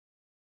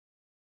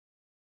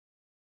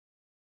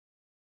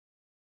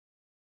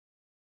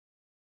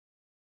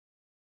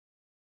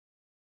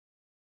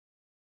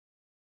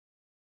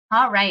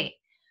All right.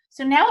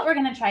 So now what we're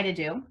going to try to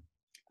do,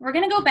 we're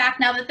going to go back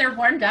now that they're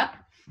warmed up,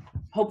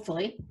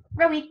 hopefully.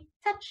 Rowie,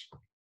 touch.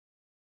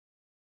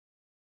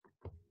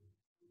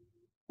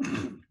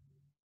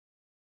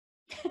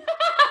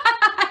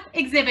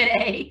 Exhibit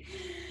A.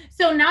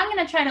 So now I'm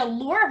going to try to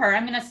lure her.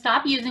 I'm going to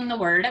stop using the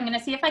word. I'm going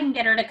to see if I can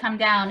get her to come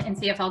down and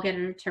see if I'll get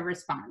her to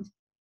respond.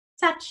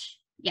 Touch.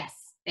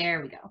 Yes,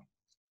 there we go.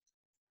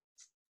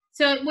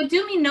 So it would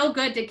do me no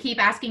good to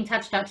keep asking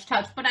touch, touch,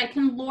 touch, but I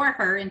can lure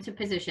her into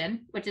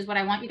position, which is what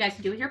I want you guys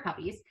to do with your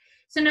puppies.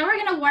 So now we're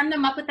going to warm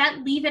them up with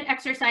that leave it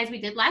exercise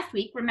we did last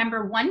week.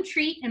 Remember, one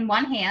treat in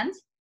one hand,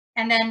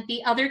 and then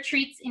the other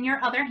treats in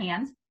your other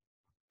hand.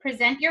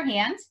 Present your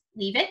hand,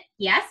 leave it,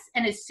 yes,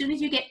 and as soon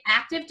as you get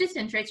active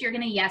disinterest, you're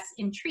going to yes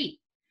in treat.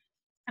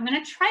 I'm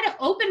going to try to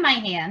open my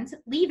hand,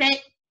 leave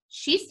it.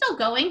 She's still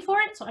going for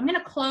it, so I'm going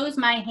to close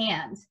my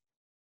hand.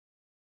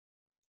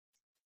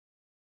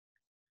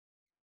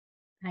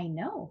 I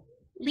know.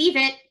 Leave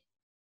it.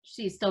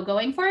 She's still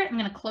going for it. I'm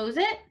going to close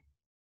it.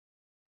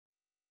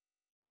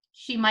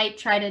 She might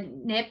try to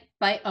nip,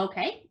 but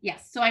okay.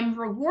 Yes. So I'm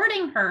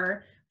rewarding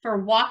her for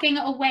walking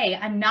away.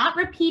 I'm not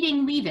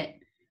repeating leave it.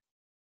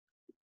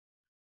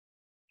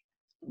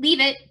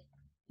 Leave it.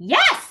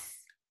 Yes.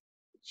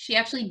 She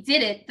actually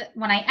did it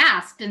when I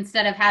asked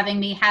instead of having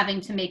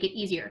to make it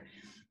easier.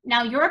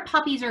 Now your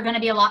puppies are going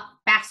to be a lot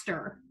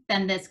faster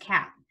than this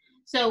cat.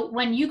 So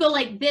when you go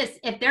like this,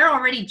 if they're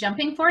already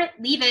jumping for it,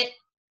 leave it.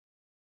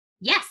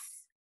 Yes.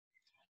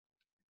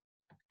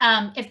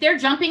 If they're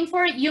jumping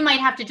for it, you might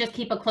have to just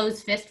keep a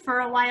closed fist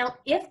for a while.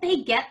 If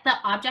they get the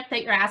object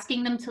that you're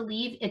asking them to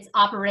leave, it's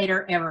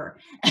operator error.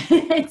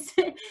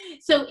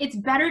 So it's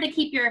better to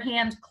keep your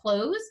hand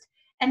closed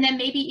and then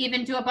maybe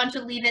even do a bunch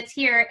of leave it's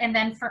here. And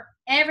then for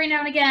every now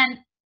and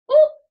again,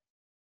 ooh,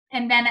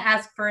 and then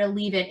ask for a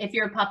leave it if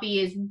your puppy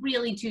is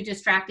really too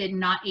distracted and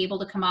not able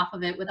to come off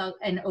of it without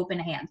an open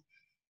hand.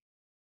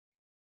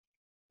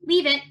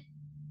 Leave it.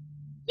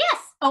 Yes.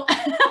 Oh,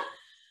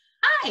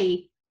 hi.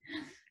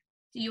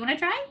 Do you want to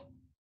try?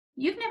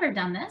 You've never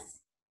done this.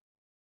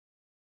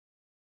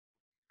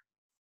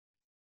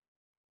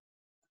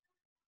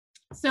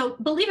 So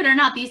believe it or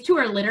not, these two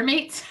are litter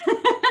mates.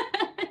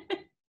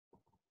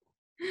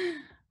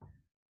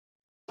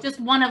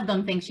 Just one of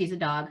them thinks she's a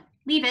dog.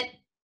 Leave it.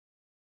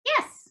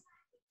 Yes.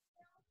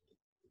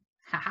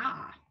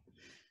 Haha.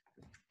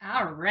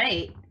 All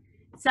right.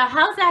 So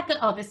how's that go?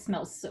 Oh, this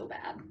smells so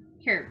bad.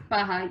 Here,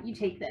 Baha, you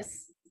take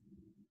this.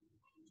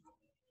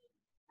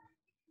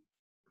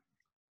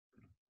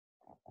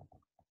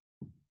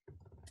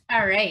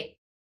 All right.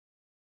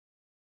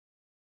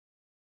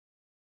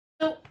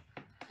 So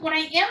what I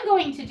am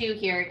going to do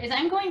here is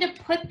I'm going to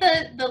put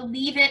the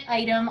leave it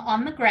item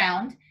on the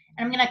ground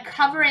and I'm going to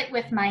cover it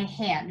with my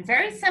hand.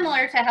 Very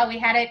similar to how we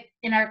had it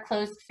in our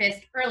closed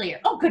fist earlier.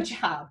 Oh, good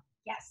job.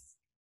 Yes.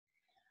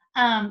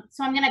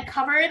 So I'm going to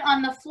cover it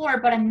on the floor,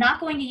 but I'm not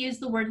going to use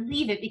the word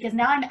leave it because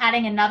now I'm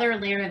adding another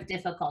layer of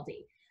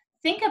difficulty.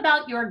 Think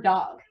about your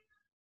dog.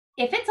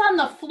 If it's on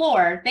the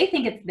floor, they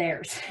think it's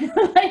theirs.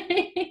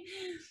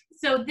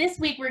 So this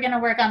week we're going to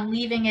work on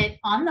leaving it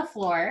on the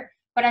floor,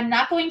 but I'm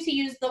not going to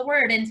use the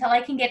word until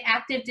I can get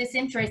active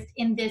disinterest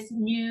in this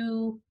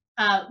new,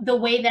 the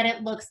way that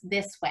it looks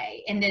this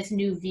way in this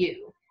new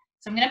view.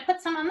 So I'm going to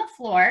put some on the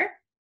floor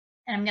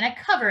and I'm going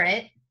to cover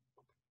it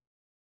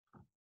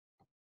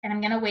and I'm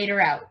going to wait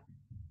her out.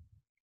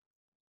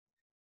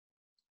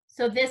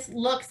 So this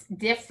looks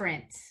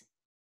different.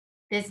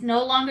 This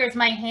no longer is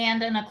my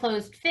hand in a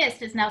closed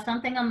fist. It's now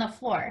something on the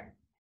floor.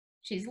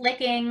 She's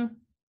licking.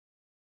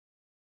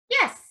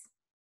 Yes.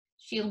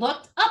 She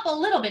looked up a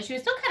little bit. She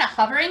was still kind of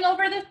hovering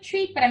over the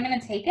treat, but I'm going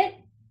to take it.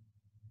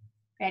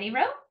 Ready,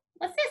 Ro?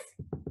 What's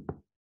this?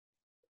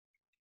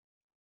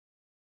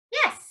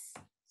 Yes.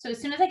 So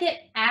as soon as I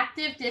get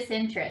active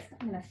disinterest,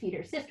 I'm going to feed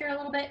her sister a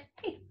little bit.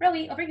 Hey,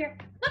 Rowie, over here.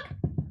 Look.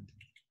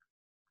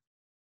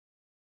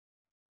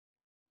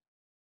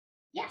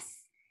 Yes.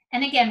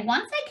 And again,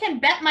 once I can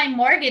bet my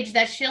mortgage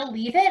that she'll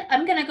leave it,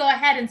 I'm going to go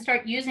ahead and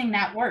start using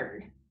that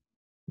word.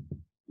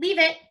 Leave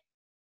it.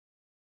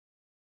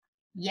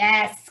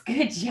 Yes,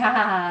 good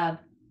job.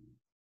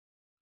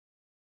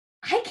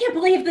 I can't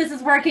believe this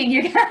is working,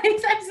 you guys.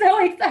 I'm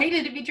so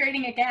excited to be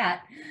training a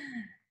cat.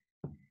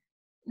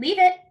 Leave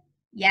it.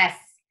 Yes.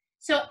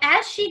 So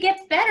as she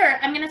gets better,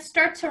 I'm going to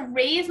start to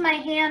raise my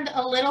hand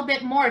a little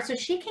bit more so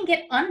she can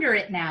get under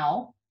it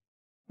now.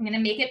 I'm going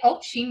to make it, oh,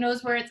 she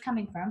knows where it's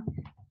coming from.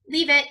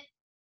 Leave it.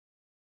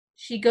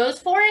 She goes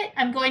for it.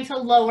 I'm going to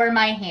lower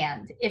my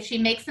hand. If she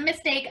makes a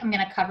mistake, I'm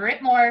going to cover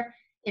it more.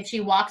 If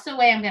she walks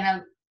away, I'm going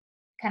to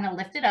kind of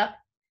lift it up.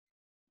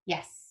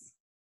 Yes.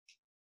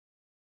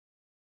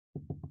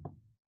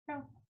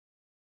 No.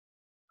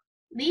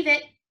 Leave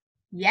it.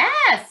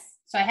 Yes.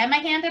 So I have my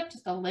hand up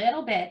just a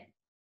little bit.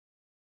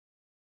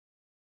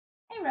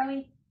 Hey,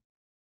 Rowie.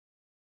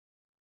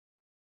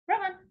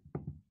 Rohan.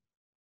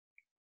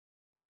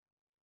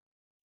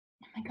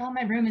 Oh my God,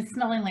 my room is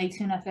smelling like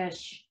tuna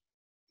fish.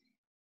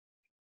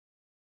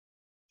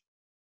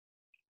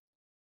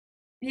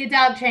 Be a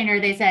dog trainer,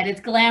 they said. It's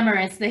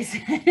glamorous, they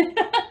said.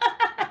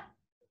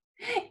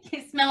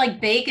 smell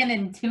like bacon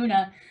and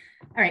tuna.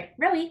 All right,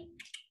 Rowie,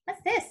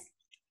 what's this?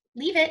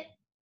 Leave it.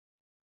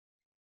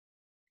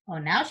 Oh,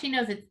 now she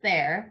knows it's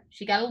there.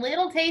 She got a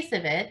little taste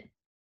of it.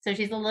 So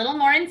she's a little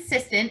more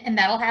insistent, and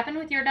that'll happen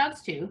with your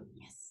dogs too.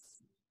 Yes.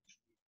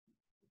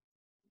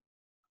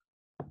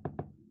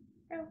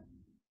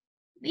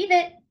 Leave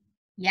it.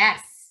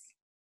 Yes.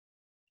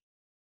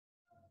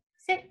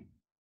 Sit.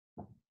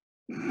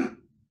 I'm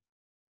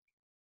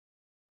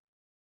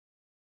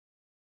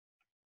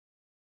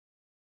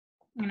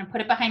going to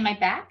put it behind my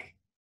back.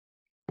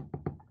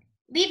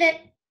 Leave it.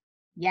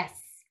 Yes.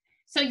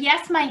 So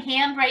yes, my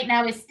hand right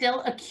now is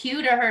still a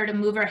cue to her to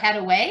move her head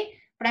away,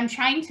 but I'm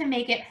trying to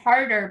make it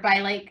harder by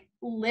like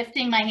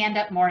lifting my hand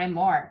up more and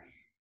more.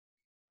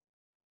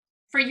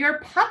 For your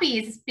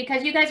puppies,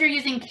 because you guys are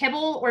using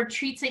kibble or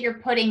treats that you're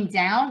putting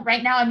down,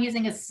 right now I'm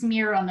using a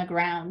smear on the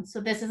ground.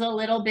 So this is a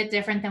little bit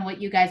different than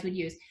what you guys would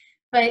use.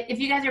 But if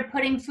you guys are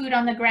putting food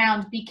on the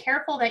ground, be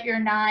careful that you're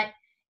not,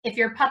 if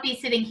your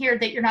puppy's sitting here,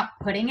 that you're not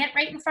putting it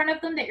right in front of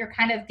them, that you're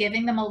kind of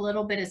giving them a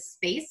little bit of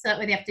space so that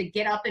way they have to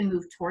get up and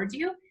move towards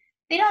you.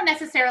 They don't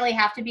necessarily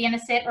have to be in a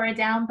sit or a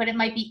down, but it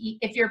might be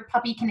if your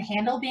puppy can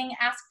handle being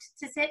asked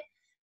to sit.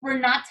 We're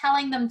not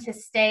telling them to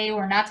stay.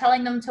 We're not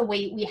telling them to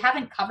wait. We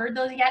haven't covered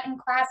those yet in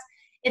class.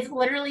 It's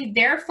literally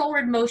their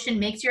forward motion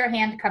makes your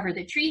hand cover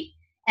the treat.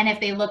 And if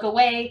they look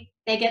away,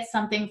 they get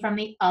something from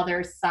the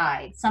other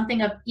side,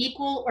 something of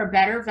equal or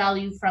better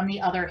value from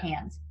the other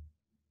hand.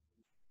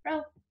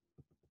 Bro,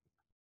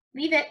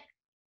 leave it.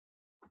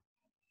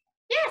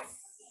 Yes.